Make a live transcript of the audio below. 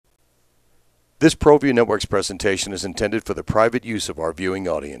This ProView Networks presentation is intended for the private use of our viewing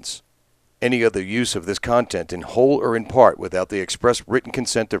audience. Any other use of this content in whole or in part without the express written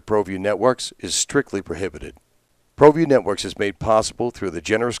consent of ProView Networks is strictly prohibited. ProView Networks is made possible through the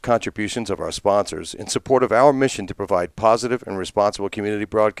generous contributions of our sponsors in support of our mission to provide positive and responsible community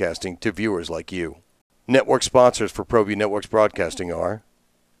broadcasting to viewers like you. Network sponsors for ProView Networks broadcasting are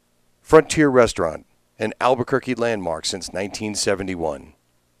Frontier Restaurant, an Albuquerque landmark since 1971.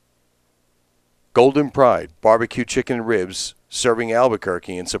 Golden Pride, barbecue chicken and ribs, serving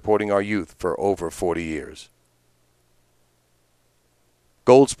Albuquerque and supporting our youth for over 40 years.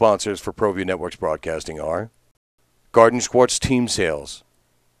 Gold sponsors for ProView Networks broadcasting are Garden Schwartz Team Sales,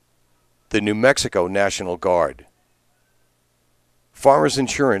 the New Mexico National Guard, Farmers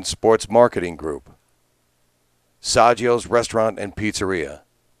Insurance Sports Marketing Group, Saggio's Restaurant and Pizzeria,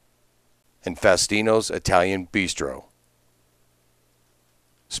 and Fastino's Italian Bistro.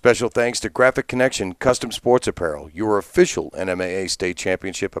 Special thanks to Graphic Connection Custom Sports Apparel, your official NMAA State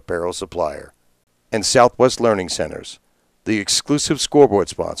Championship apparel supplier, and Southwest Learning Centers, the exclusive scoreboard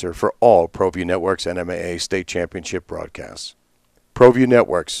sponsor for all ProView Networks NMAA State Championship broadcasts. ProView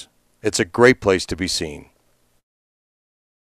Networks, it's a great place to be seen.